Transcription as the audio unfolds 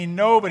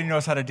Nobody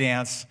knows how to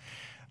dance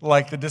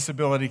like the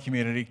disability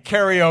community.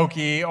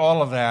 Karaoke,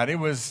 all of that. It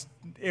was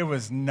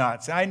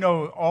nuts. I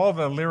know all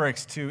the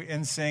lyrics to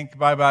NSYNC,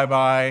 Bye Bye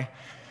Bye.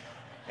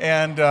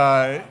 And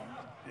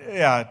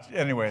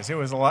anyways, it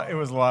was a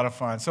lot of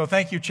fun. So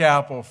thank you,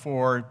 Chapel,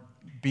 for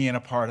being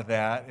a part of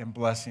that and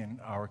blessing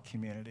our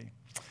community.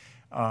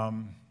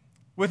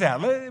 With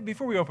that,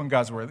 before we open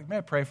God's Word, may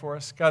I pray for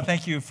us? God,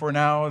 thank you for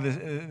now,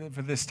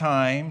 for this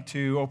time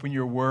to open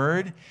your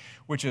Word,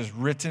 which is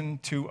written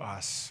to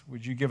us.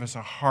 Would you give us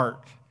a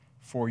heart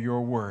for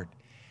your Word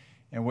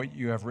and what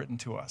you have written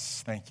to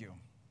us? Thank you.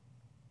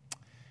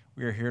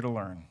 We are here to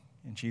learn.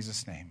 In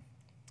Jesus' name,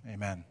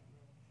 amen.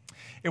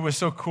 It was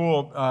so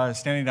cool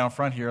standing down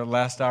front here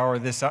last hour,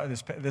 this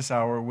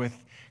hour,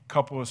 with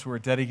couples who were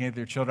dedicating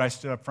their children. I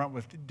stood up front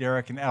with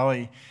Derek and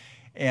Ellie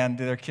and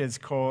their kids,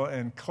 Cole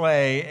and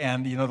Clay.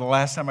 And, the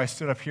last time I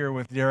stood up here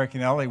with Derek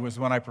and Ellie was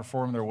when I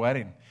performed their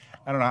wedding.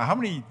 I don't know, how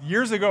many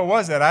years ago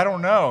was that? I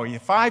don't know.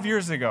 5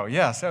 years ago.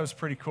 Yes, that was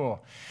pretty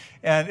cool.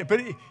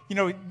 But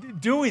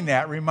doing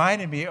that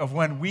reminded me of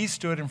when we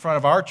stood in front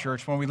of our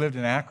church when we lived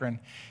in Akron,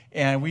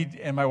 and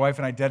my wife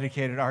and I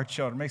dedicated our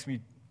children. It makes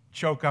me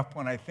choke up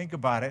when I think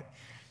about it.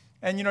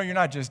 And, you're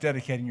not just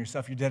dedicating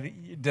yourself, you're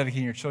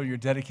dedicating your children, you're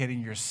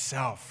dedicating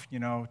yourself,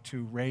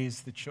 to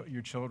raise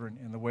your children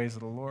in the ways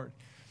of the Lord.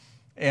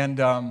 And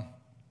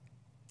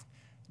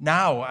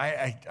now,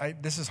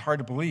 this is hard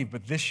to believe,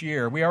 but this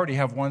year, we already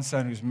have one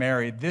son who's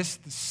married. This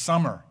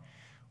summer,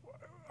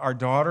 our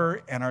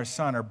daughter and our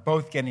son are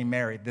both getting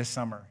married this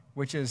summer,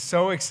 which is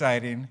so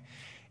exciting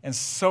and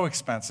so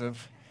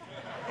expensive.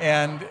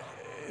 And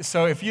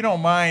so if you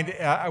don't mind,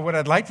 what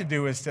I'd like to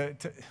do is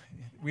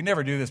we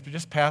never do this, but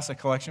just pass a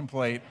collection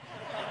plate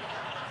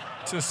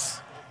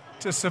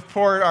to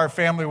support our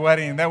family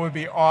wedding. That would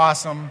be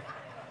awesome.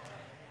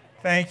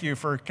 Thank you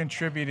for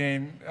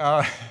contributing.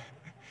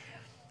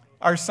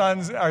 Our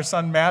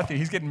son Matthew,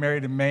 he's getting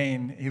married in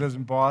Maine. He lives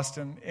in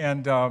Boston.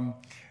 And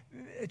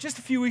just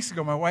a few weeks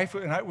ago, my wife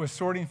and I was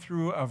sorting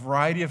through a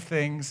variety of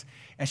things,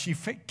 and she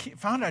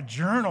found a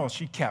journal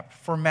she kept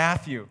for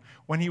Matthew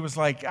when he was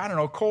like, I don't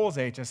know, Cole's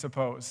age, I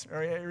suppose,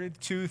 or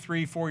 2,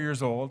 3, 4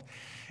 years old.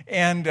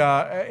 And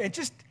it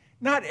just,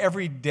 not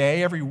every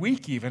day, every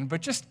week even,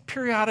 but just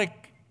periodic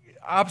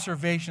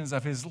observations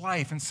of his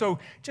life. And so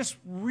just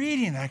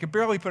reading that, I could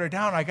barely put it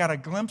down. I got a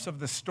glimpse of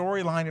the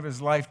storyline of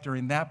his life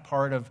during that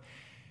part of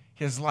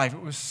his life.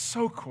 It was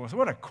so cool. So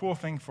what a cool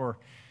thing for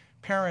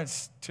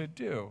parents to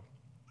do.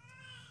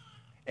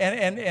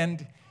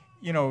 And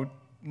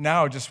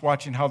now just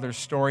watching how their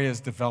story has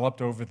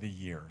developed over the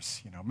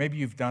years. Maybe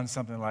you've done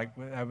something like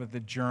with the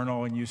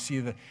journal and you see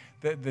the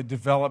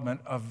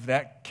development of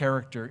that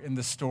character in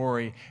the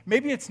story.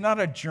 Maybe it's not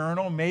a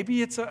journal.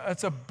 Maybe it's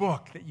a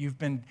book that you've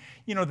been,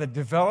 the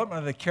development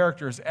of the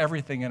character is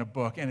everything in a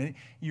book. And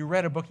you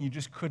read a book and you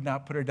just could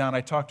not put it down.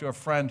 I talked to a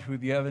friend who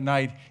the other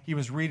night, he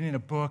was reading a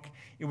book.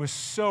 It was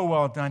so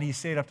well done. He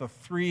stayed up till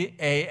 3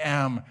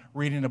 a.m.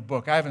 reading a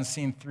book. I haven't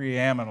seen 3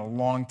 a.m. in a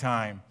long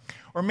time.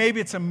 Or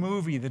maybe it's a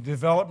movie. The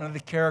development of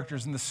the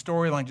characters and the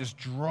storyline just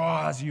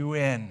draws you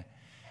in.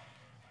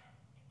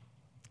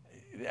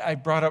 I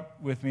brought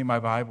up with me my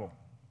Bible.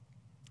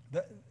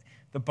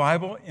 The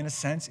Bible, in a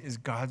sense, is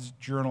God's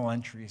journal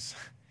entries.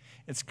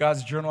 It's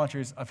God's journal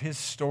entries of his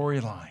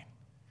storyline,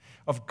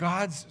 of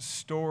God's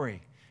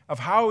story, of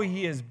how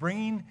he is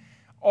bringing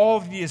all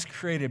that he has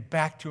created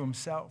back to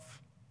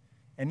himself.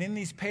 And in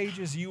these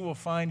pages, you will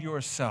find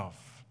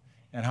yourself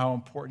and how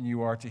important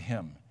you are to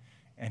him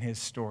and his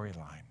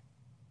storyline.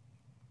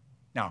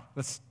 Now,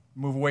 let's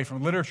move away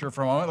from literature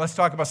for a moment. Let's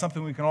talk about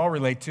something we can all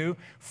relate to,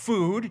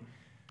 food.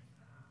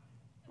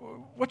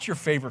 What's your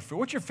favorite food?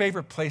 What's your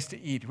favorite place to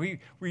eat? We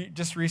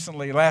just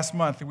recently, last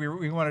month,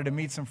 we wanted to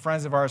meet some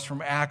friends of ours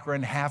from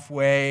Akron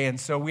halfway, and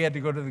so we had to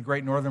go to the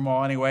Great Northern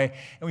Mall anyway,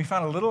 and we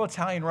found a little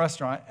Italian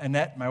restaurant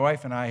Annette, my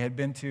wife, and I had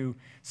been to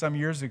some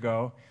years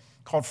ago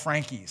called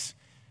Frankie's,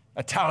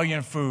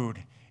 Italian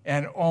food.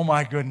 And oh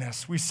my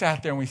goodness, we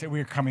sat there and we said,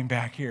 we're coming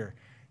back here.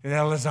 That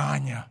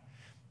lasagna,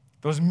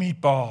 those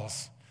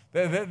meatballs,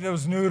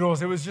 those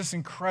noodles, it was just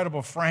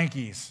incredible.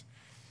 Frankie's.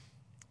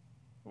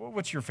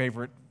 What's your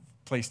favorite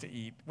place to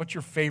eat? What's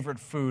your favorite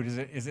food?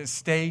 Is it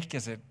steak?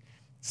 Is it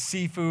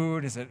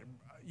seafood? Is it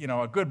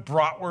a good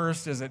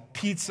bratwurst? Is it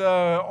pizza?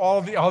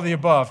 All the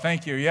above.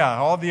 Thank you. Yeah,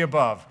 all the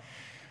above.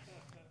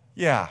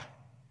 Yeah.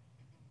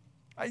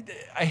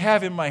 I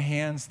have in my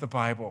hands the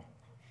Bible.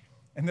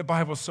 And the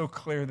Bible is so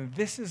clear that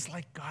this is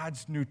like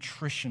God's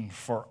nutrition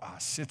for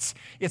us.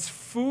 It's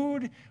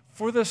food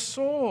for the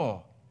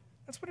soul.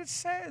 That's what it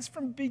says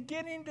from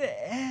beginning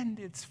to end.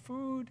 It's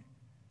food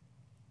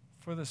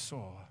for the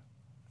soul.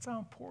 That's how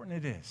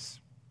important it is.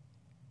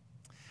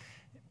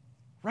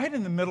 Right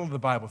in the middle of the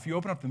Bible, if you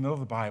open up the middle of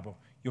the Bible,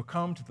 you'll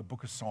come to the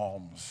book of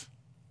Psalms.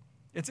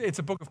 It's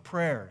a book of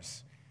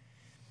prayers.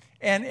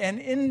 And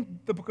in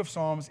the book of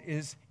Psalms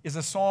is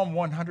a Psalm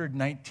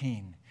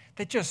 119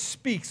 that just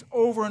speaks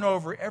over and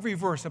over every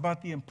verse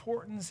about the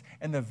importance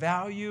and the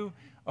value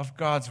of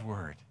God's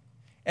word.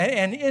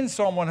 And in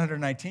Psalm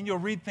 119, you'll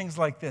read things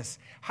like this: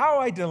 how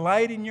I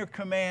delight in your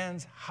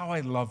commands, how I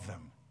love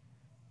them.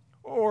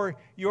 Or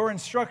your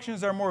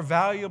instructions are more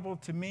valuable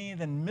to me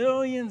than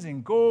millions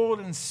in gold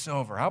and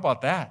silver. How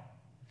about that?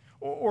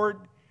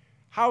 Or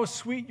how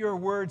sweet your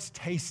words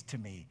taste to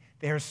me.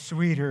 They're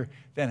sweeter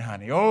than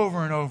honey.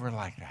 Over and over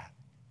like that.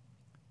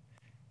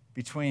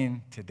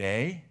 Between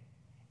today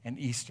and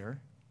Easter,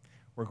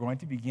 we're going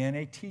to begin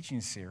a teaching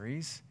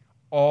series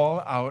all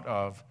out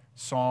of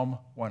Psalm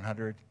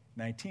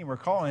 119. We're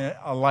calling it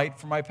A Light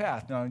for My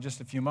Path. Now, in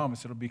just a few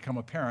moments, it'll become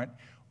apparent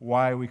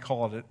why we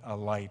called it A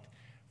Light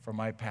for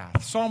My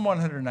Path. Psalm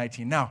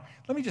 119. Now,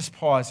 let me just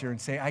pause here and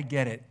say, I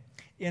get it.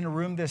 In a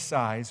room this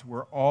size,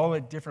 we're all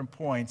at different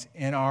points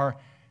in our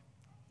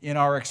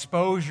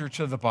exposure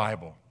to the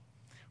Bible.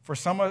 For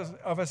some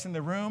of us in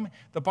the room,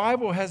 the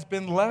Bible has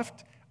been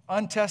left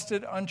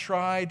untested,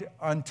 untried,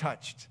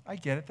 untouched. I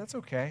get it. That's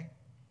okay.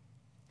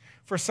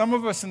 For some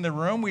of us in the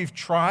room, we've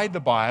tried the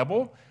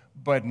Bible,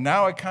 but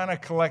now it kind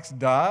of collects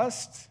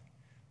dust.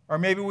 Or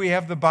maybe we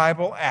have the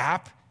Bible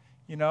app,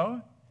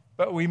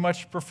 but we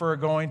much prefer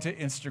going to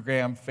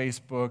Instagram,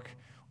 Facebook,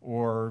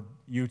 or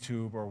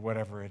YouTube, or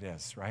whatever it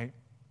is, right?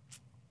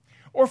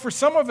 Or for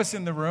some of us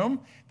in the room,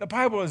 the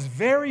Bible is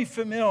very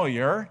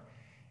familiar,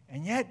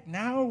 and yet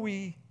now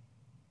we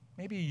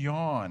maybe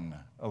yawn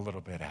a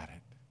little bit at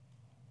it.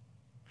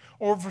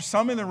 Or for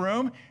some in the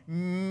room,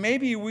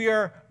 maybe we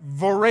are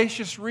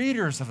voracious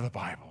readers of the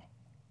Bible.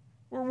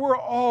 We're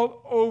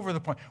all over the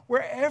point.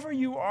 Wherever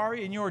you are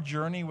in your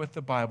journey with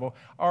the Bible,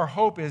 our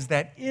hope is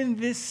that in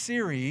this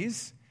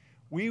series,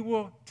 we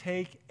will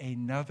take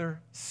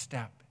another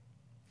step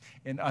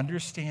in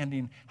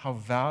understanding how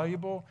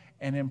valuable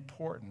and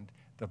important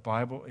the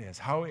Bible is,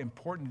 how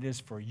important it is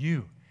for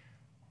you,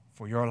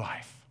 for your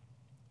life.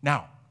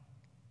 Now,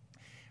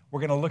 we're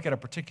going to look at a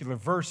particular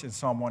verse in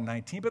Psalm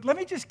 119, but let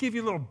me just give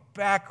you a little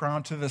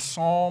background to the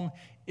psalm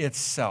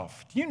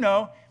itself. Do you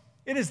know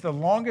it is the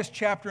longest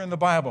chapter in the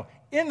Bible?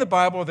 In the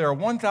Bible, there are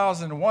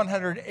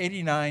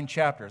 1,189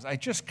 chapters. I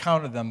just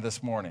counted them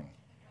this morning.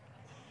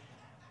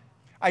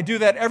 I do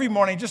that every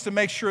morning just to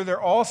make sure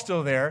they're all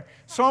still there.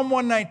 Psalm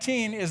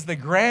 119 is the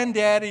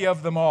granddaddy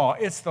of them all.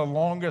 It's the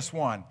longest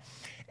one.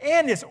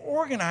 And it's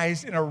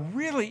organized in a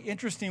really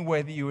interesting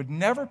way that you would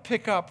never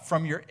pick up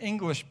from your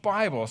English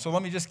Bible. So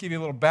let me just give you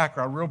a little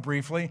background real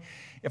briefly.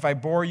 If I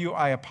bore you,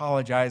 I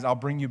apologize. I'll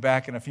bring you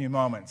back in a few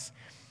moments.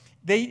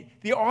 The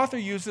author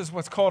uses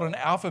what's called an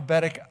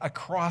alphabetic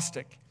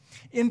acrostic.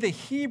 In the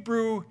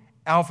Hebrew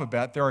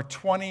alphabet, there are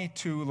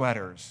 22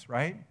 letters,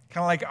 right?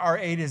 Kind of like our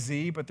A to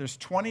Z, but there's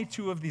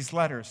 22 of these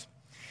letters.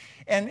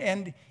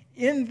 And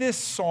in this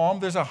psalm,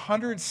 there's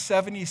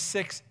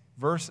 176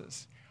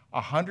 verses.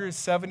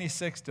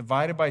 176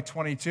 divided by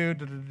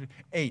 22,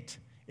 8.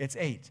 It's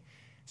 8.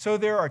 So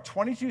there are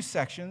 22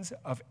 sections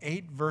of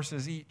 8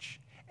 verses each.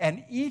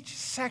 And each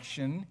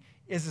section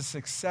is a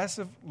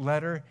successive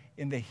letter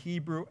in the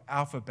Hebrew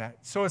alphabet.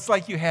 So it's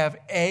like you have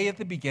A at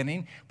the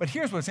beginning. But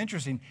here's what's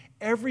interesting.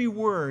 Every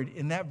word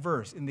in that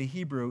verse in the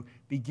Hebrew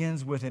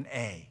begins with an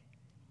A.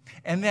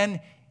 And then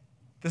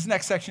this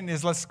next section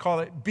is, let's call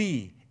it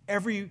B.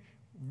 Every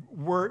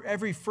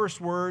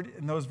first word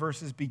in those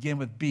verses begin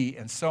with B,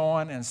 and so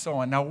on and so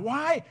on. Now,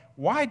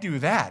 why do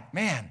that?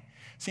 Man,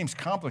 seems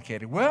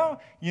complicated.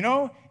 Well,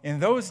 in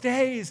those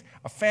days,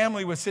 a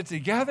family would sit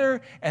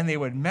together and they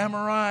would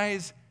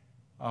memorize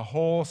a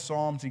whole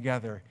psalm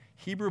together.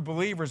 Hebrew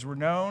believers were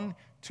known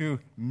to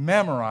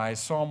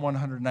memorize Psalm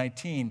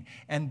 119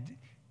 and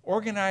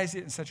organize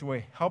it in such a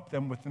way, help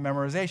them with the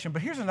memorization.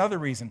 But here's another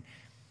reason.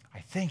 I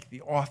think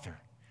the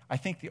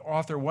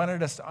author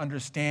wanted us to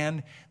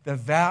understand the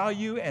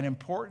value and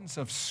importance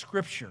of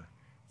Scripture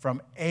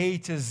from A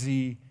to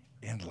Z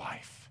in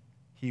life.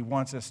 He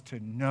wants us to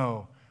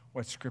know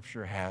what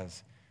Scripture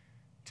has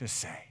to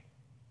say.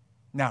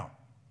 Now,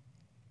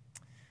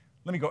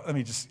 let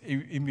me just,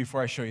 even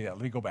before I show you that,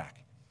 let me go back.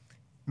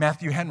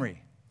 Matthew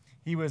Henry,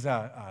 he was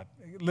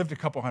lived a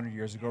couple hundred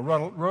years ago,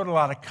 wrote a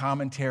lot of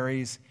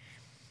commentaries.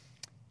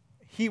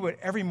 He would,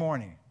 every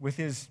morning with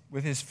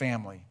his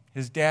family,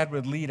 his dad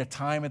would lead a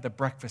time at the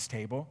breakfast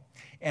table,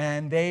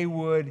 and they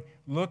would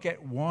look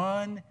at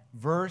one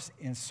verse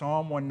in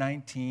Psalm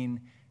 119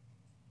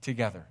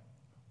 together.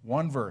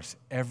 One verse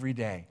every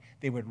day.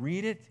 They would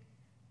read it.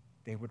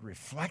 They would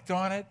reflect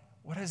on it.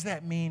 What does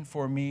that mean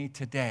for me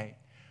today?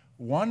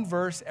 One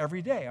verse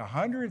every day.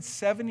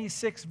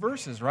 176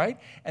 verses, right?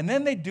 And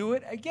then they do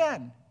it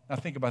again. Now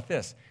think about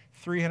this.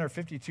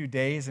 352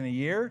 days in a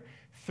year.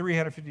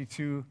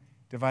 352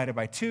 divided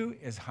by 2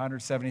 is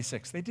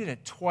 176. They did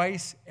it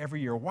twice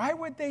every year. Why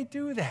would they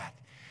do that?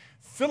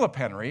 Philip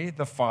Henry,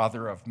 the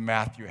father of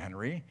Matthew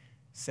Henry,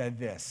 said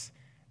this: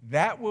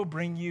 that will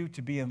bring you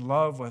to be in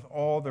love with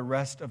all the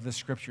rest of the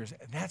Scriptures.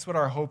 And that's what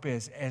our hope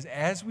is.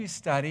 As we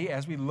study,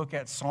 as we look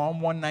at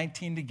Psalm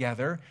 119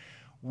 together,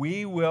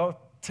 we will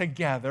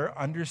together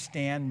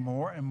understand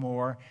more and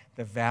more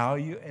the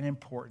value and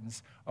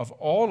importance of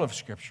all of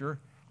Scripture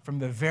from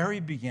the very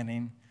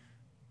beginning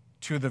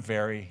to the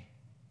very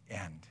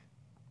end.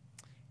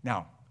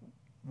 Now,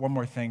 one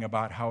more thing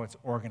about how it's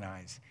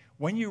organized.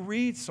 When you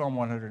read Psalm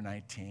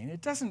 119,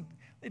 it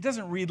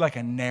doesn't read like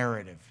a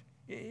narrative.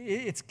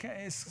 It's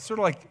sort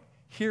of like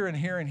here and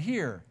here and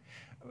here.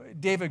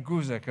 David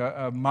Guzik,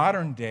 a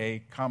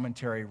modern-day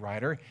commentary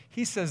writer,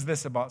 he says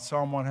this about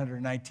Psalm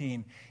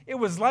 119. It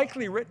was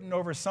likely written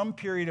over some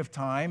period of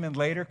time and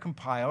later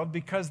compiled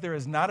because there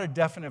is not a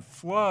definite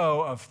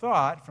flow of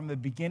thought from the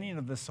beginning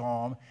of the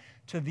psalm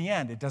to the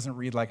end. It doesn't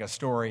read like a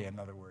story, in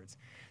other words.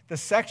 The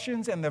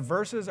sections and the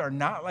verses are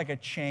not like a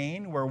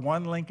chain where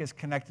one link is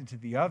connected to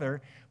the other,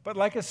 but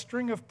like a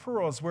string of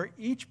pearls where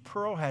each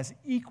pearl has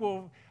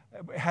equal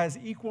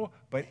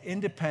but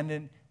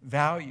independent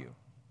value.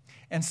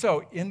 And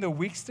so in the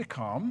weeks to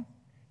come,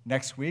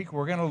 next week,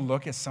 we're going to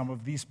look at some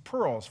of these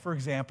pearls. For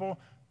example,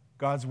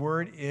 God's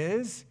word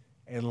is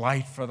a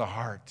light for the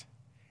heart.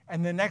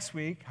 And the next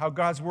week, how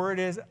God's word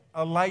is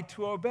a light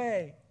to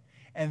obey.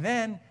 And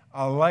then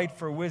a light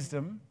for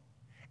wisdom.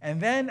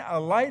 And then a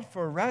light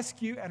for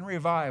rescue and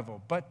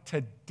revival. But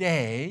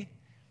today,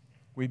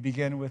 we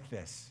begin with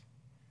this.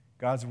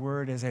 God's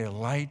word is a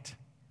light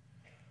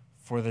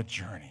for the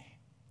journey.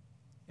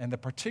 And the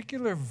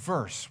particular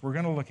verse we're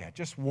going to look at,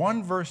 just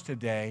one verse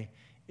today,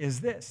 is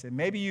this. And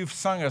maybe you've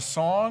sung a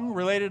song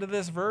related to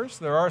this verse.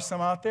 There are some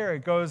out there.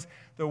 It goes,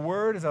 "The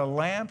word is a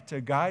lamp to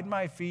guide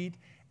my feet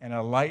and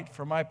a light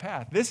for my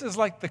path." This is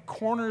like the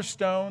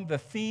cornerstone, the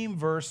theme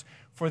verse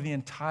for the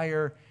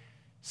entire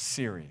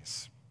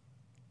series.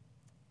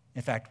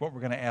 In fact, what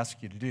we're going to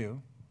ask you to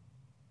do,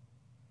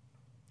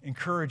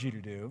 encourage you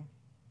to do,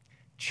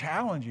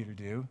 challenge you to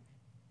do,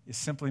 is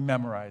simply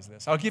memorize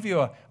this. I'll give you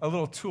a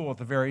little tool at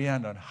the very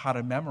end on how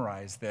to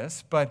memorize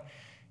this, but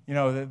you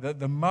know,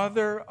 the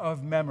mother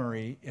of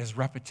memory is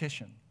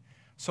repetition.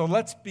 So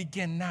let's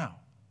begin now.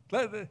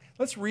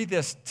 Let's read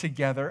this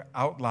together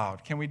out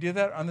loud. Can we do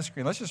that on the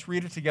screen? Let's just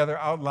read it together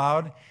out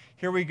loud.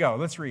 Here we go.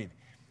 Let's read.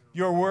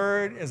 Your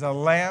word is a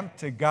lamp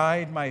to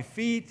guide my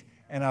feet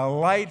and a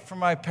light for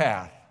my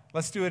path.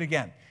 Let's do it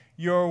again.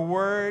 Your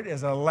word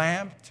is a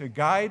lamp to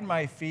guide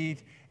my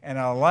feet and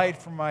a light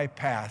for my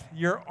path.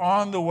 You're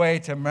on the way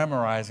to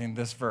memorizing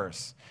this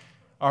verse.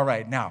 All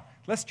right, now,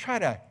 let's try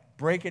to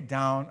break it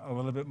down a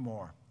little bit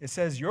more. It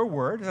says, your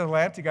word is a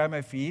lamp to guide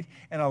my feet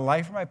and a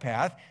light for my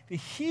path. The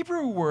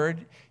Hebrew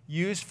word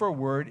used for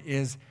word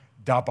is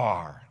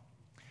dabar.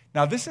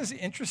 Now, this is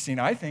interesting.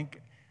 I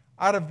think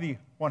out of the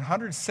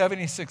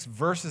 176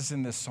 verses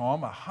in this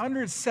psalm,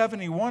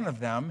 171 of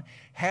them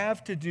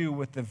have to do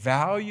with the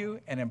value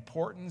and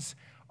importance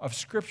of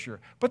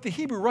Scripture. But the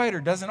Hebrew writer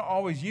doesn't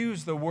always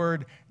use the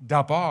word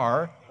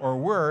dabar, or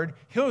word.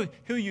 He'll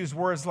use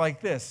words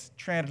like this,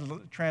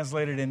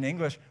 translated in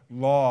English: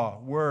 law,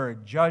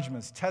 word,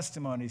 judgments,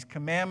 testimonies,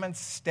 commandments,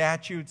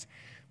 statutes,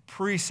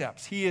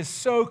 precepts. He is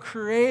so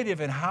creative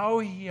in how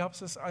he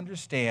helps us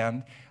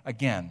understand,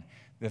 again,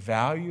 the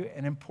value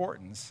and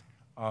importance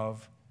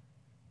of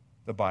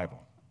the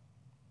Bible.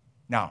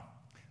 Now,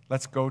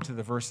 let's go to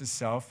the verse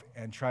itself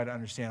and try to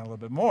understand a little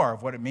bit more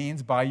of what it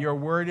means by your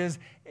word is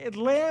a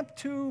lamp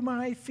to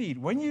my feet.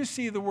 When you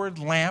see the word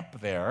lamp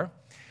there,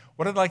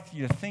 what I'd like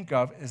you to think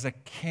of is a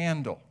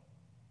candle,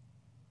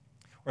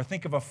 or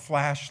think of a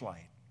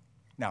flashlight.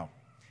 Now,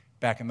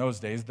 back in those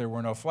days, there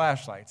were no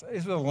flashlights. It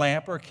was a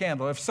lamp or a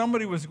candle. If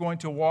somebody was going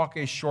to walk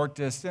a short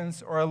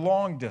distance or a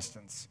long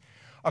distance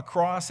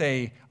across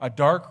a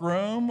dark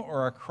room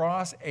or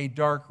across a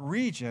dark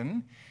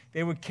region,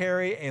 they would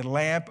carry a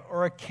lamp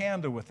or a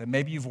candle with them.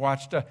 Maybe you've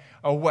watched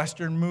a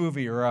Western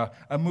movie or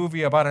a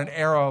movie about an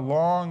era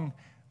long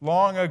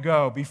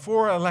ago,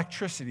 before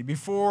electricity,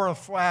 before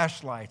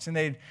flashlights, and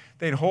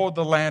they'd hold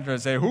the lantern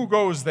and say, "Who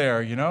goes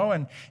there?" You know,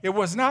 and it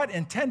was not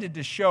intended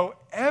to show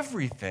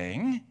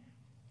everything.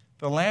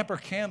 The lamp or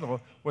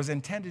candle was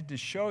intended to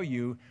show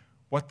you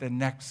what the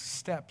next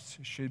steps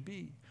should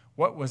be,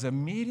 what was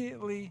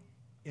immediately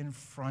in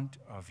front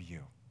of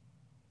you.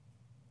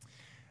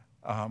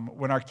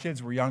 When our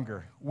kids were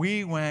younger,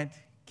 we went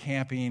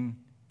camping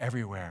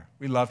everywhere.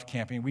 We loved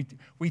camping.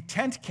 We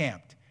tent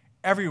camped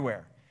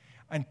everywhere.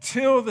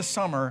 Until the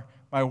summer,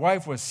 my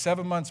wife was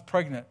 7 months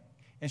pregnant,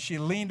 and she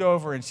leaned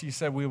over and she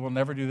said, "We will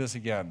never do this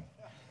again."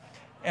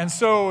 And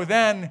so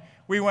then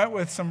we went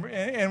with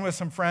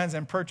some friends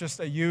and purchased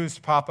a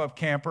used pop-up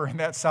camper, and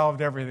that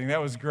solved everything.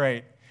 That was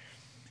great.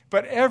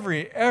 But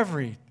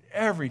every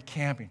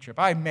camping trip,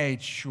 I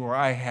made sure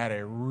I had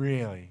a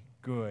really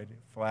good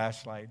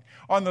flashlight.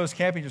 On those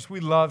camping trips, we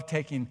loved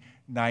taking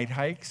night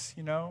hikes,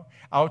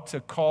 out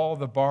to call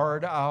the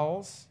barred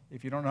owls.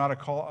 If you don't know how to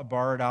call a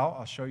barred owl,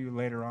 I'll show you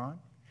later on.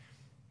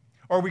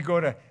 Or we go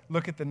to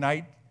look at the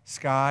night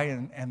sky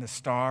and the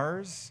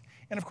stars.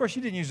 And of course,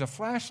 you didn't use a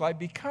flashlight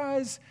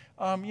because,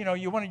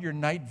 you wanted your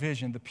night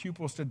vision, the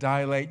pupils to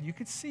dilate. You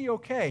could see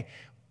okay.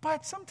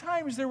 But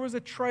sometimes there was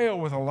a trail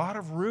with a lot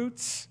of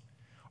roots,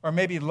 or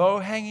maybe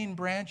low-hanging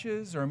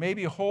branches, or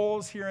maybe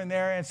holes here and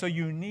there, and so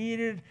you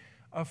needed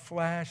a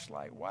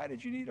flashlight. Why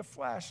did you need a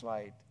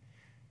flashlight?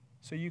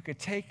 So you could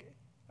take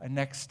a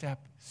next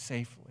step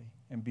safely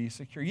and be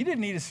secure. You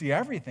didn't need to see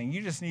everything.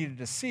 You just needed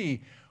to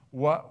see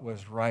what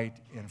was right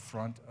in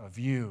front of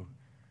you.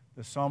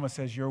 the psalmist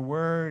says, your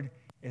word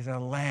is a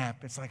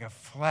lamp. It's like a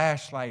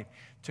flashlight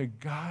to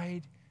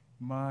guide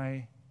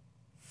my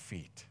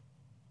feet.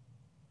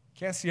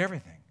 Can't see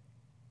everything,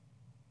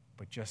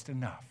 but just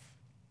enough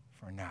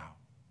for now.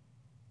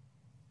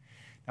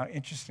 Now,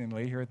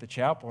 interestingly, here at the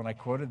chapel, and I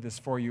quoted this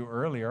for you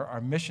earlier,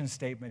 our mission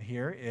statement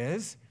here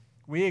is,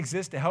 we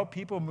exist to help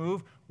people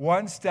move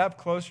one step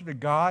closer to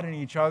God and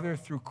each other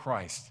through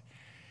Christ.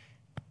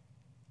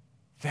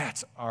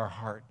 That's our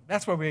heart.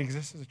 That's why we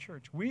exist as a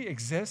church. We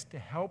exist to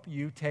help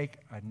you take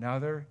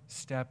another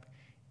step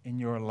in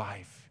your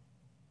life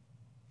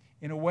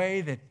in a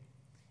way that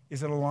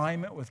is in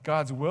alignment with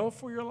God's will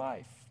for your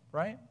life,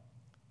 right?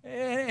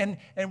 And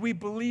we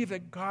believe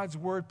that God's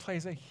word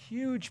plays a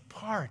huge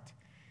part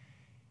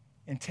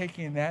in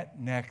taking that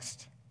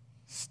next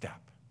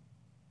step.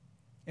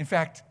 In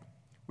fact,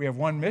 we have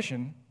one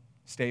mission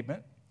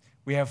statement.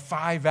 We have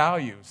 5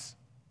 values.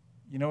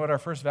 You know what our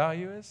first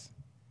value is?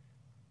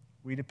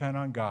 We depend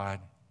on God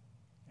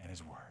and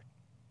His Word.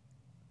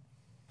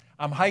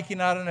 I'm hiking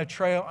out on a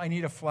trail. I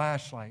need a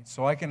flashlight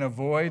so I can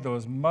avoid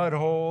those mud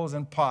holes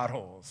and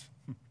potholes.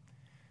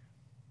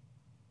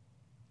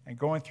 And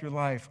going through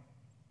life,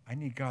 I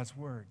need God's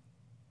Word,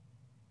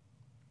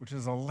 which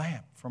is a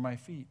lamp for my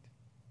feet,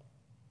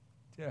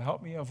 to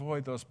help me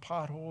avoid those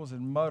potholes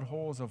and mud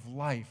holes of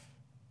life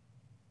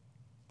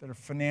that are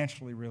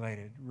financially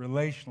related,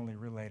 relationally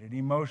related,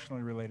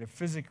 emotionally related,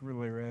 physically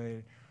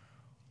related.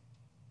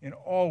 In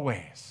all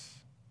ways,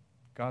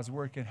 God's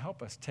Word can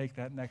help us take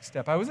that next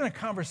step. I was in a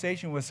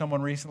conversation with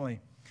someone recently,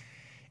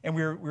 and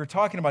we were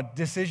talking about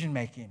decision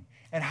making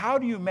and how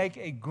do you make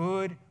a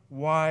good,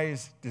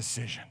 wise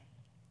decision.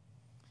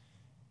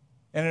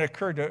 And it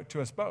occurred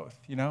to us both,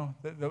 you know.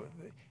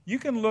 You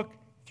can look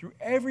through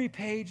every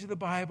page of the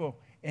Bible,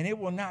 and it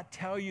will not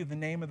tell you the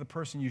name of the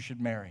person you should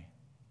marry.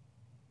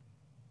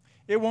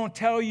 It won't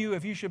tell you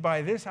if you should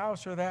buy this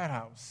house or that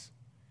house.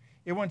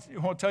 It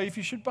won't tell you if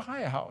you should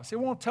buy a house. It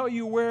won't tell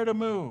you where to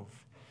move.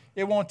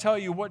 It won't tell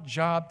you what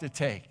job to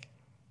take.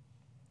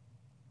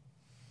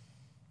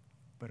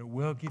 But it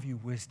will give you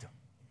wisdom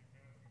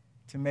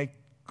to make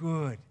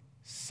good,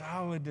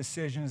 solid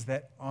decisions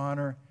that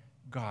honor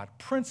God.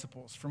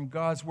 Principles from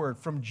God's Word.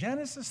 From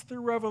Genesis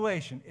through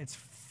Revelation, it's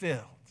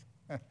filled.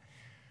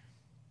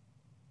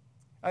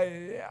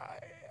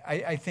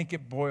 I think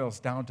it boils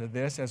down to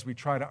this. As we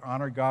try to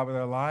honor God with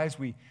our lives,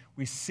 we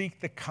seek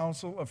the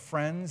counsel of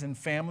friends and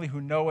family who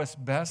know us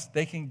best.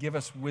 They can give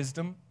us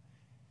wisdom.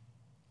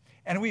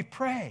 And we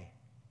pray.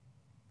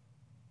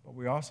 But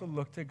we also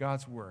look to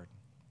God's Word,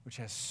 which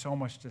has so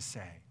much to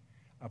say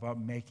about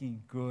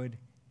making good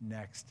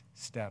next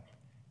step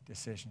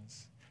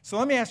decisions. So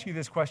let me ask you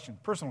this question,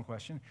 personal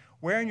question.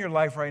 Where in your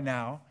life right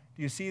now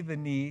do you see the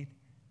need?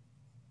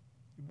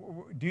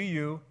 Do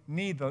you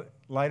need the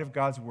light of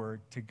God's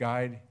Word to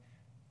guide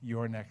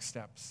your next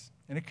steps?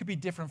 And it could be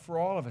different for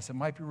all of us. It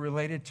might be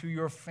related to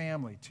your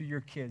family, to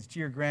your kids, to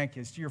your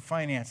grandkids, to your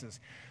finances,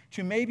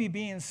 to maybe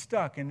being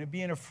stuck and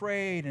being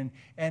afraid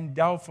and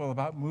doubtful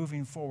about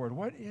moving forward.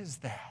 What is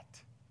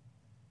that?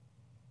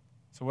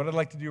 So what I'd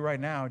like to do right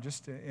now,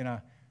 just in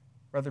a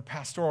rather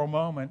pastoral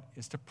moment,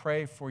 is to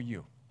pray for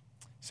you.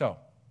 So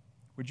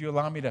would you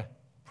allow me to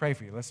pray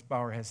for you? Let's bow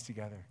our heads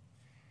together.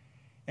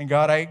 And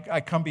God,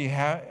 I come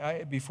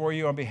before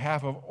you on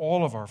behalf of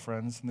all of our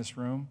friends in this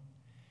room.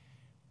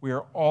 We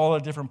are all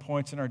at different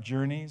points in our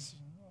journeys,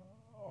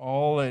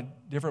 all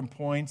at different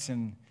points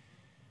in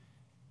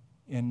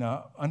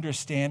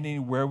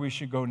understanding where we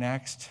should go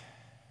next.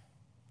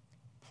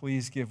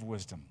 Please give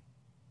wisdom.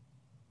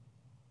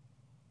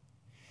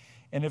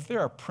 And if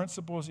there are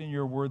principles in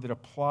your word that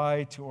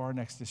apply to our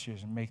next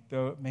decision,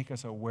 make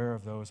us aware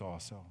of those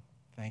also.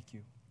 Thank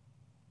you.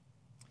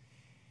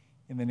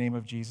 In the name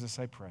of Jesus,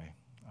 I pray.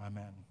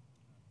 Amen.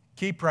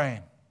 Keep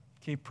praying.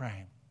 Keep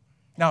praying.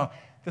 Now,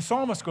 the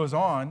psalmist goes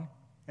on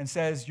and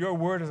says, your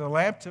word is a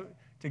lamp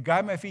to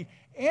guide my feet,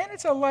 and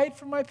it's a light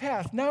for my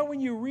path. Now, when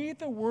you read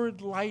the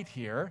word light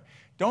here,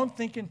 don't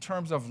think in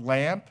terms of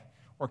lamp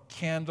or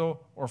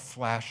candle or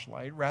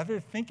flashlight.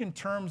 Rather, think in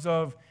terms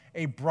of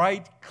a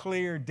bright,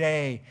 clear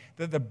day,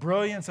 the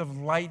brilliance of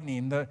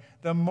lightning,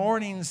 the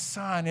morning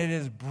sun. It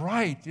is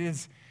bright.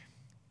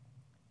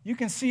 You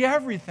can see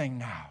everything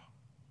now.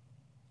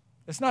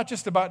 It's not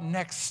just about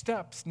next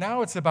steps.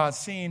 Now it's about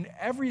seeing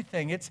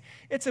everything.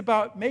 It's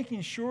about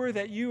making sure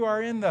that you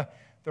are in the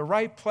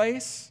right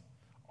place,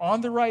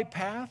 on the right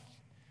path,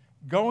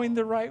 going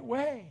the right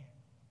way.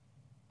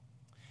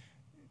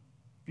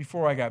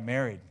 Before I got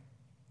married,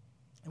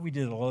 and we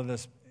did a little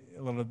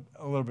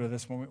bit of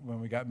this when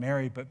we got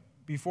married, but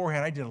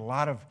beforehand I did a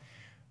lot of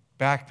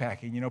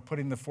backpacking,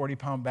 putting the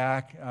 40-pound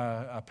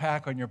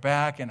pack on your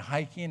back and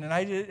hiking. And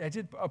I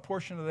did a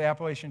portion of the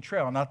Appalachian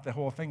Trail, not the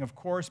whole thing, of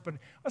course, but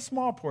a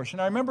small portion.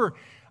 I remember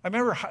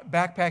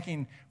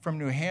backpacking from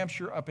New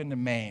Hampshire up into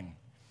Maine.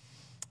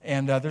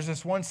 And there's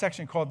this one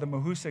section called the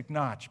Mahoosic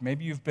Notch.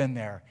 Maybe you've been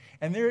there.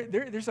 And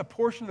there's a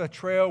portion of the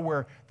trail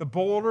where the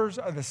boulders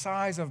are the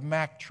size of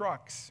Mack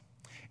trucks.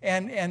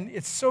 And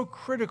it's so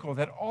critical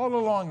that all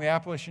along the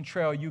Appalachian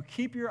Trail, you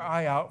keep your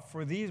eye out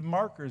for these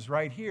markers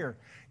right here.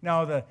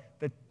 Now, the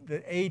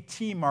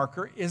AT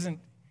marker isn't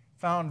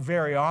found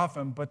very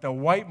often, but the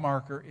white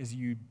marker is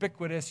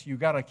ubiquitous. You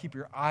got to keep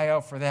your eye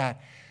out for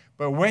that.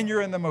 But when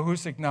you're in the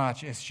Mahoosic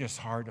Notch, it's just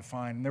hard to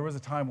find. And there was a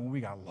time when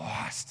we got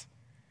lost.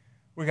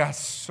 We got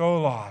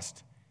so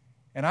lost.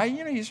 And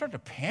you start to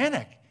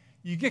panic.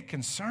 You get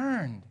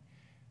concerned.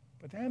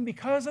 But then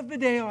because of the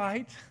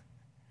daylight,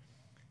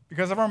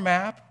 because of our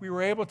map, we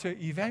were able to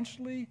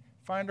eventually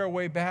find our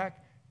way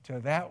back to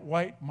that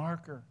white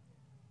marker,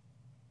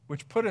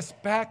 which put us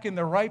back in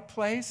the right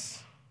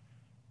place,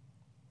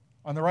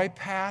 on the right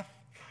path,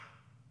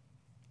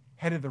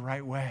 headed the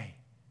right way.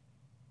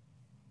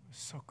 It was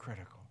so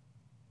critical.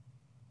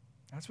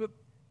 That's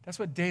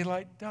what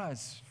daylight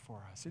does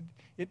for us.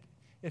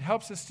 It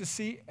helps us to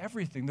see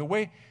everything the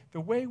way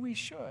we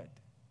should.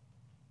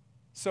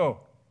 So,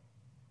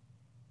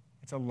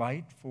 it's a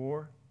light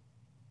for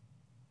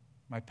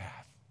my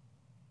path.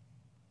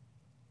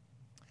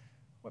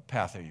 What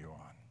path are you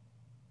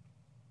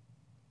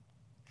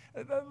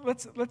on?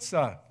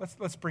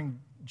 Let's bring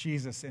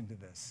Jesus into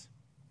this.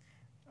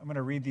 I'm going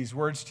to read these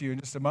words to you in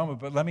just a moment,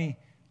 but let me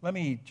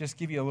just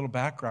give you a little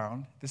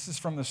background. This is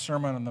from the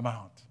Sermon on the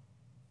Mount.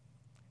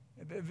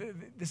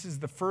 This is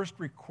the first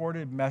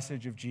recorded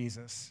message of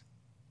Jesus.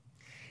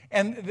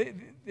 And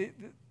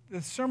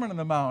the Sermon on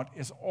the Mount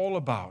is all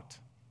about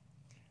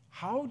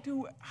how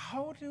do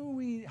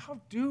we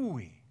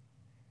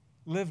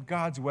live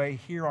God's way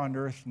here on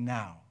earth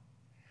now?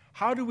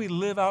 How do we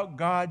live out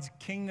God's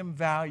kingdom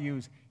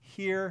values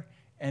here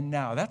and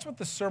now? That's what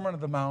the Sermon on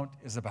the Mount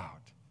is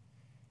about.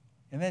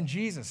 And then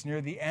Jesus,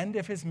 near the end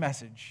of his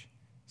message,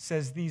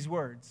 says these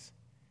words: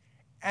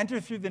 "Enter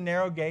through the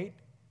narrow gate,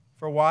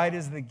 for wide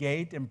is the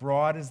gate and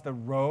broad is the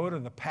road or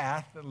the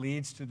path that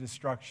leads to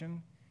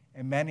destruction,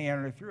 and many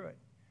enter through it.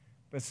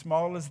 But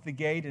small is the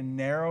gate and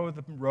narrow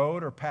the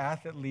road or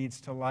path that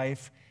leads to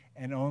life,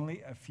 and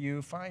only a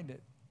few find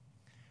it."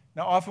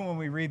 Now, often when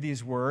we read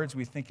these words,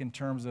 we think in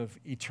terms of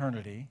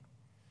eternity.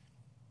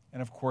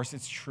 And of course,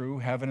 it's true.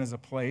 Heaven is a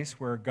place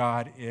where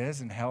God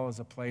is, and hell is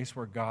a place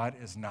where God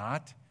is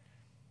not.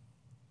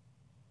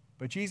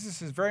 But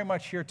Jesus is very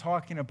much here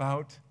talking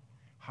about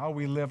how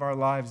we live our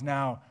lives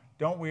now.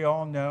 Don't we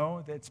all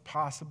know that it's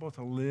possible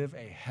to live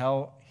a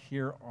hell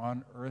here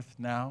on earth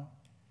now?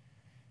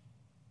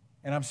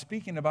 And I'm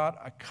speaking about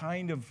a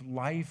kind of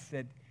life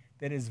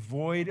that is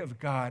void of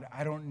God.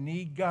 I don't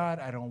need God.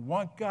 I don't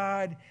want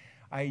God.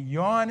 I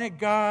yawn at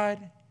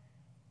God.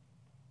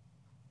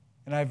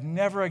 And I've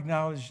never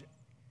acknowledged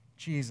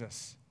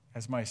Jesus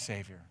as my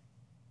Savior.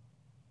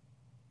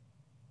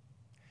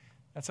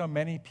 That's how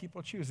many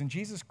people choose. And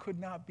Jesus could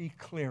not be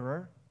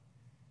clearer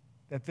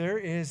that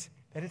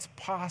it's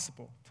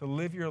possible to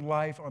live your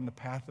life on the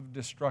path of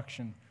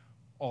destruction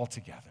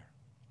altogether.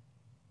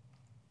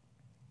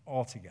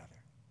 Altogether.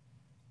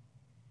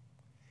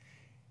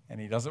 And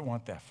he doesn't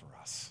want that for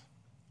us.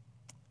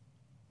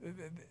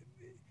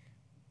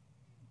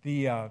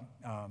 The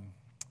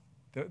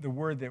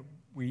word that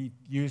we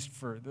used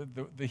for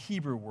the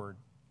Hebrew word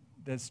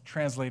that's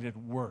translated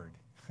word,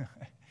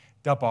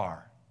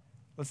 dabar.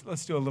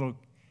 Let's do a little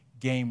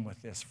game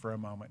with this for a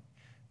moment.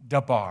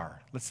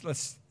 Dabar.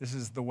 This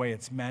is the way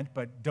it's meant,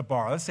 but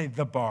dabar. Let's say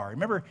the bar.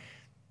 Remember,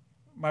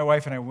 my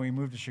wife and I, when we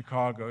moved to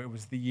Chicago, it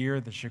was the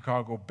year the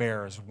Chicago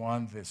Bears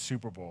won the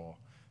Super Bowl.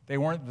 They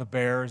weren't the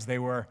Bears, they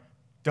were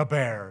the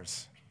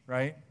Bears,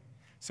 right?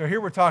 So here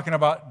we're talking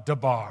about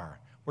dabar.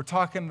 We're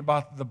talking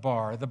about the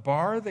bar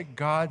that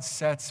God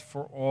sets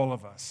for all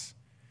of us,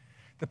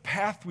 the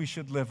path we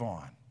should live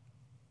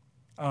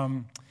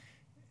on.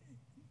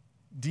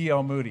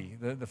 D.L. Moody,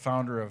 the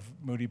founder of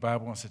Moody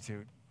Bible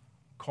Institute,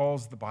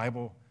 calls the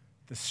Bible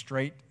the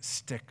straight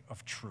stick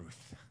of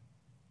truth,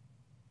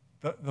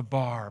 the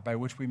bar by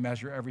which we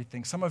measure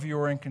everything. Some of you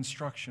are in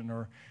construction,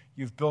 or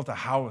you've built a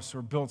house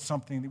or built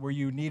something where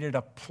you needed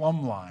a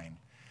plumb line.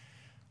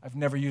 I've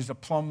never used a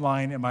plumb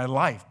line in my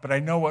life, but I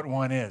know what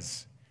one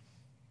is.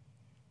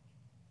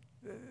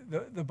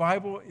 The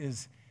Bible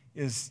is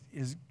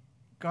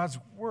God's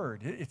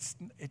word.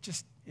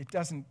 It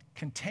doesn't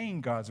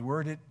contain God's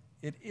word.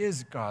 It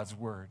is God's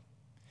word.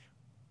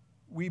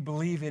 We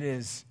believe it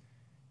is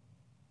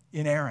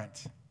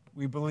inerrant.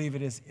 We believe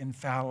it is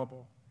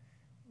infallible.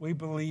 We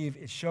believe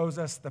it shows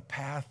us the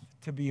path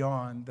to be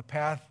on, the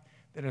path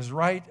that is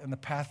right and the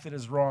path that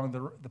is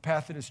wrong, the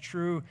path that is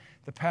true,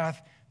 the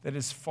path that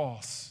is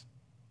false.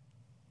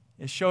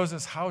 It shows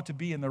us how to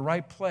be in the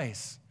right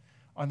place,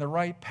 on the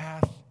right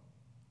path,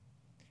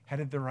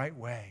 headed the right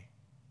way.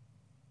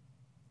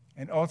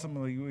 And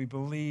ultimately, we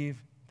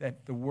believe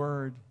that the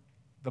word,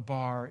 the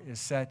bar, is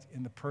set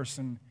in the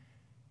person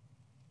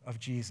of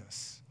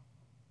Jesus.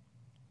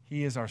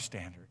 He is our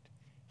standard.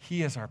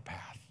 He is our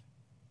path.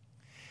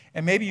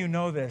 And maybe you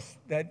know this,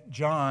 that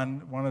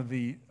John, one of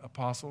the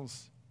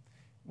apostles,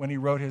 when he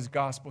wrote his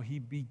gospel, he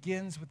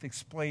begins with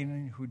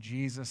explaining who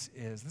Jesus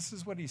is. This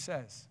is what he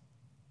says.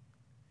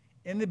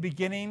 In the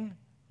beginning,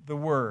 the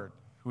Word,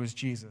 who is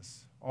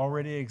Jesus,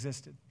 already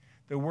existed.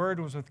 The Word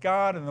was with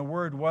God, and the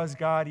Word was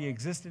God. He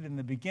existed in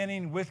the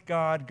beginning with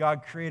God.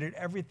 God created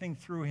everything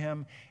through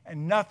him,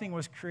 and nothing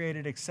was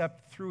created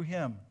except through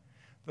him.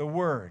 The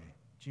Word,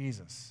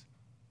 Jesus,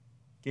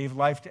 gave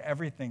life to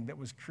everything that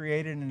was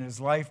created, and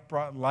his life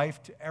brought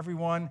life to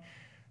everyone.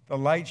 The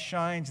light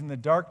shines in the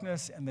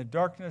darkness, and the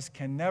darkness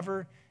can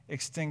never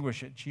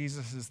extinguish it.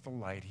 Jesus is the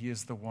light. He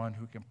is the one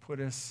who can put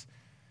us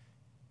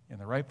in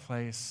the right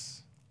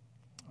place,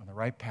 on the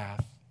right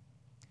path,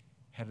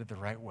 headed the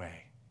right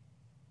way.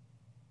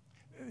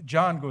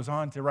 John goes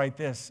on to write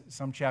this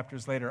some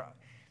chapters later,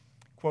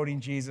 quoting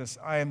Jesus,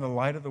 "I am the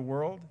light of the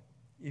world.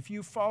 If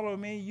you follow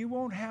me, you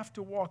won't have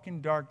to walk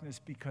in darkness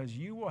because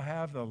you will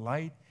have the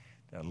light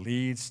that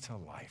leads to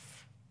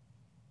life."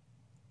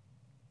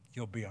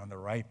 You'll be on the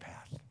right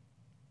path,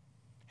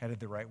 headed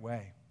the right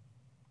way.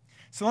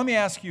 So let me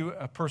ask you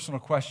a personal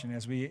question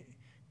as we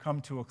come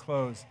to a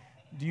close.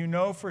 Do you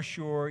know for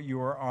sure you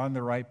are on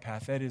the right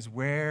path? That is,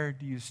 where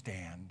do you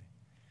stand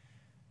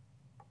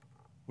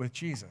with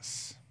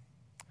Jesus,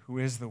 who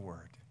is the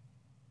Word,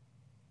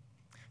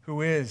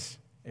 who is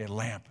a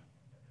lamp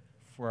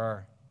for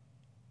our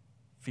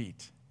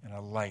feet and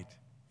a light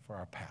for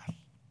our path?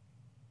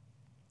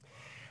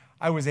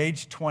 I was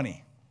age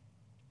 20.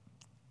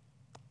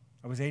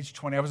 I was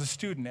a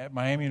student at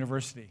Miami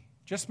University.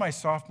 Just my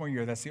sophomore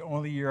year. That's the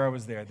only year I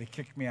was there. They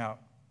kicked me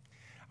out.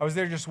 I was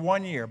there just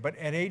 1 year. But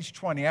at age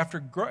 20,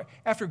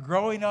 after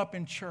growing up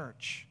in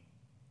church,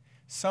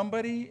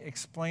 somebody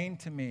explained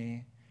to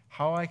me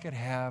how I could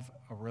have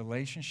a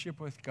relationship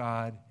with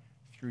God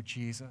through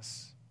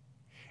Jesus.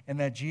 And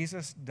that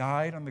Jesus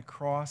died on the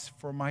cross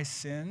for my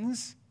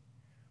sins,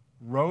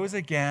 rose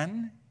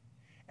again,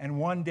 and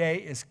one day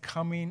is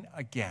coming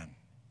again.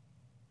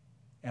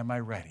 Am I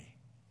ready?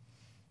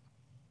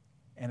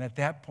 And at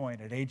that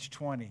point, at age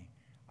 20,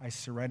 I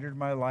surrendered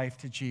my life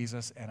to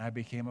Jesus and I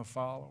became a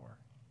follower.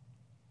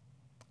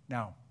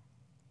 Now,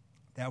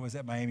 that was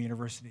at Miami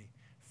University.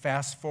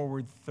 Fast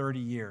forward 30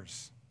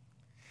 years.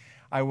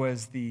 I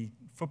was the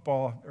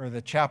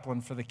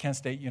chaplain for the Kent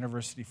State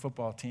University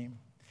football team.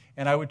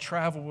 And I would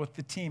travel with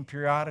the team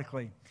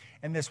periodically.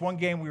 And this one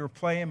game we were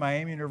playing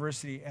Miami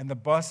University, and the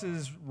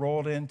buses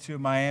rolled into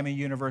Miami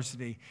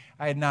University.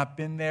 I had not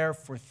been there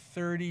for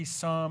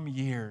 30-some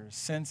years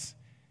since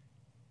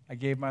I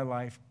gave my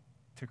life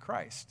to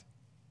Christ.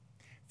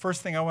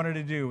 First thing I wanted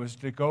to do was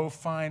to go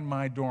find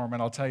my dorm,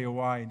 and I'll tell you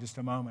why in just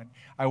a moment.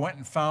 I went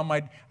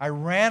and I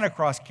ran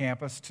across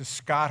campus to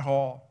Scott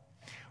Hall,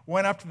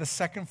 went up to the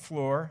second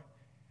floor.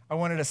 I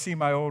wanted to see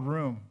my old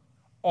room.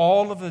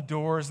 All of the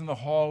doors in the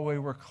hallway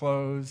were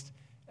closed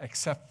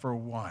except for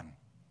one.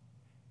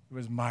 It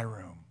was my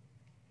room.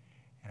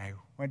 And I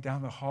went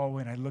down the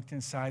hallway and I looked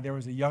inside. There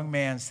was a young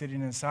man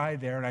sitting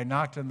inside there, and I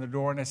knocked on the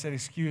door and I said,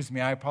 "Excuse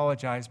me, I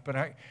apologize,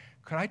 but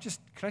could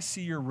I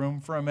see your room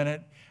for a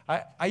minute?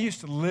 I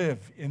used to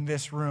live in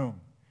this room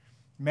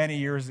many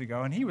years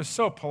ago." And he was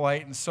so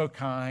polite and so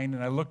kind,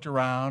 and I looked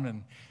around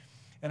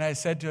and I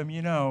said to him,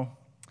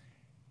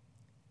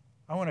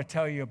 "I want to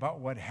tell you about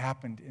what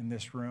happened in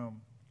this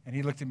room." And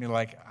he looked at me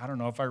like, "I don't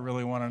know if I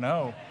really want to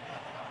know."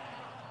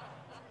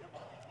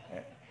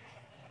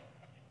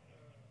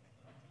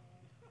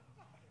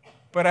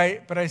 But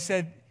I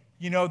said,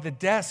 the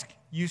desk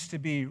used to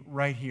be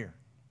right here.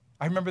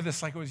 I remember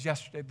this like it was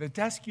yesterday. The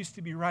desk used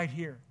to be right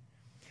here.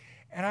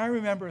 And I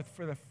remember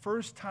for the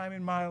first time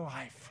in my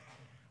life,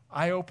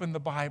 I opened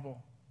the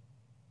Bible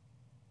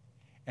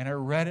and I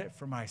read it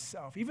for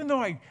myself. Even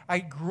though I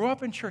grew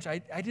up in church, I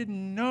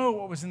didn't know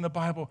what was in the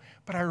Bible,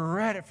 but I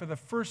read it for the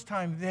first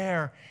time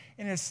there.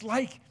 And it's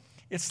like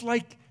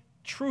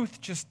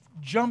truth just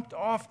jumped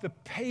off the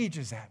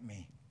pages at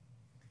me.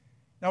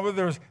 Now,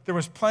 there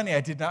was plenty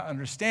I did not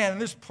understand,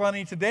 and there's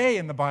plenty today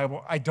in the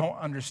Bible I don't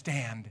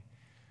understand.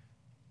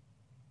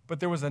 But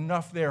there was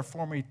enough there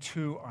for me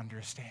to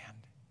understand.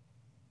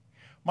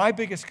 My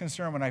biggest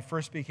concern when I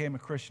first became a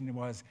Christian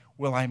was,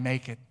 will I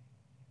make it?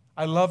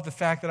 I love the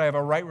fact that I have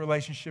a right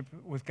relationship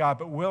with God,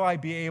 but will I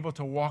be able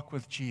to walk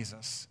with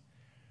Jesus?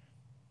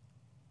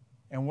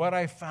 And what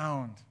I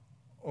found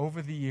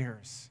over the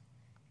years,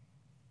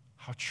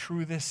 how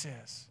true this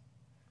is.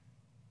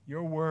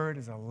 Your word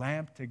is a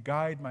lamp to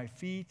guide my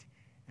feet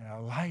and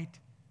a light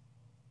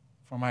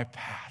for my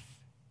path.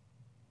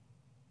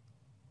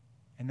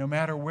 And no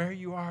matter where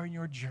you are in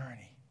your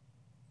journey,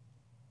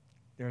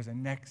 there's a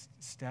next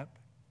step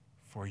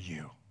for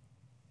you.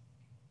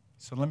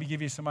 So let me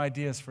give you some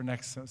ideas for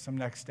some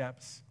next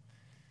steps.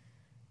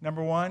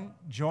 Number one,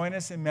 join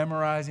us in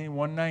memorizing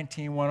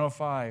 119,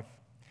 105.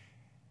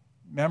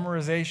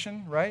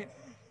 Memorization, right?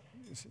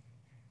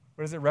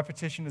 What is it?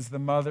 Repetition is the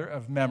mother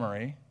of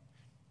memory.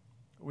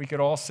 We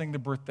could all sing the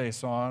birthday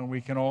song. We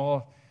can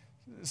all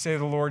say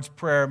the Lord's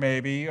Prayer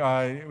maybe.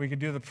 We could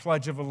do the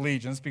Pledge of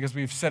Allegiance because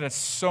we've said it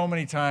so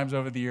many times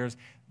over the years.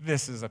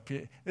 This is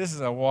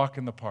a walk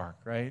in the park,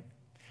 right?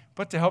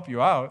 But to help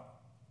you out,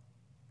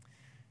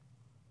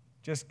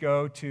 just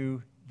go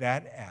to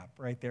that app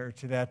right there,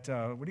 to that,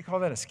 what do you call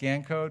that, a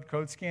scan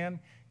code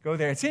scan? Go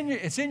there. It's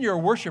in your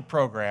worship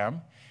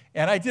program,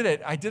 and I did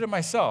it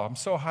myself. I'm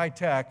so high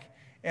tech,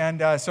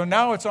 And so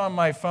now it's on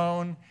my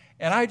phone,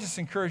 and I just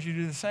encourage you to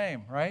do the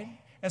same, right?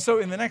 And so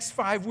in the next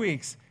 5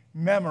 weeks,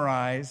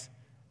 memorize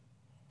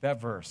that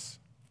verse.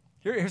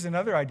 Here's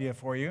another idea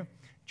for you.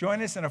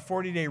 Join us in a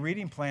 40-day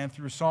reading plan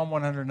through Psalm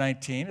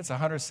 119. It's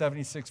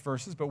 176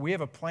 verses, but we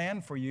have a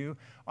plan for you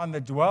on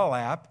the Dwell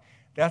app.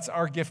 That's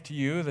our gift to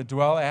you. The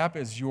Dwell app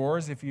is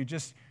yours. If you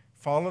just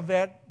follow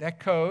that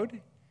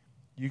code,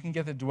 you can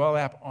get the Dwell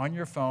app on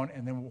your phone,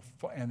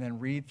 and then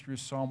read through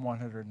Psalm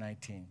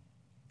 119.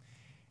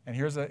 And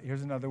here's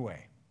another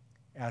way.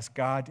 Ask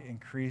God to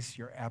increase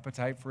your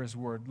appetite for His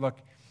Word. Look,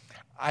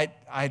 I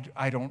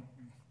don't...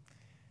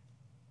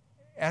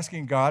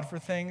 Asking God for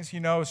things,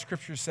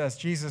 Scripture says,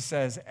 Jesus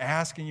says,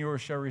 ask and you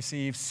shall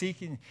receive,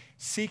 seek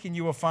and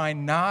you will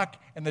find,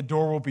 knock and the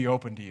door will be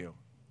open to you,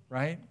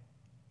 right?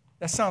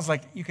 That sounds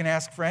like you can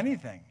ask for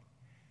anything.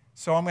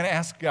 So I'm going to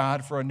ask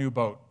God for a new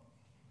boat.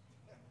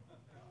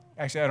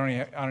 Actually, I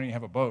don't even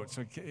have a boat,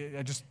 so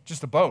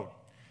just a boat.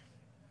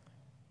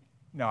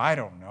 No, I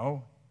don't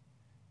know.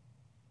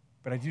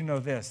 But I do know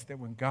this, that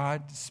when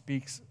God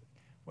speaks,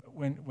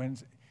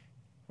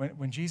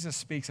 when Jesus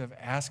speaks of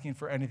asking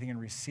for anything and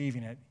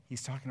receiving it,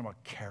 He's talking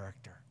about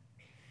character.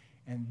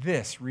 And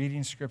this,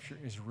 reading Scripture,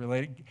 is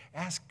related.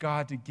 Ask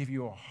God to give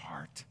you a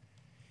heart.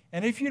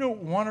 And if you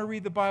don't want to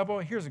read the Bible,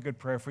 here's a good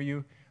prayer for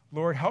you.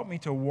 Lord, help me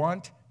to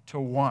want to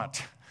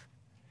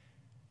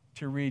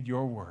read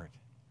your word.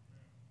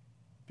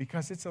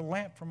 Because it's a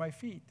lamp for my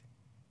feet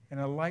and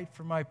a light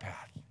for my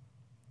path.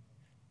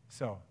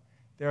 So,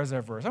 there's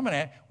our verse.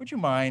 Would you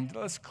mind,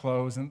 let's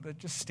close and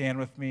just stand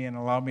with me and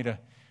allow me to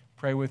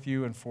pray with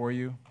you and for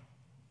you.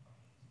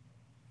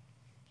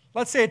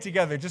 Let's say it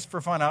together just for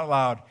fun out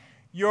loud.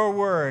 Your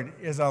word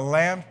is a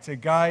lamp to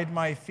guide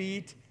my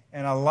feet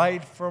and a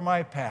light for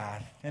my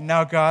path. And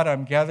now, God,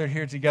 I'm gathered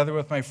here together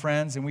with my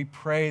friends, and we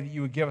pray that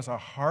you would give us a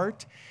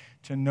heart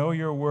to know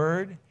your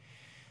word.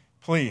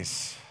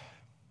 Please,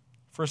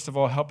 first of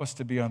all, help us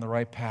to be on the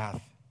right path,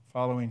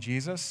 following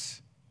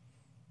Jesus,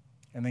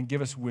 and then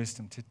give us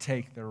wisdom to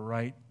take the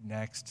right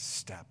next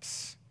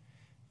steps.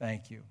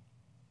 Thank you.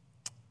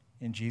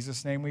 In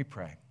Jesus' name we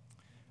pray.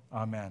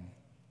 Amen.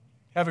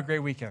 Have a great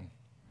weekend.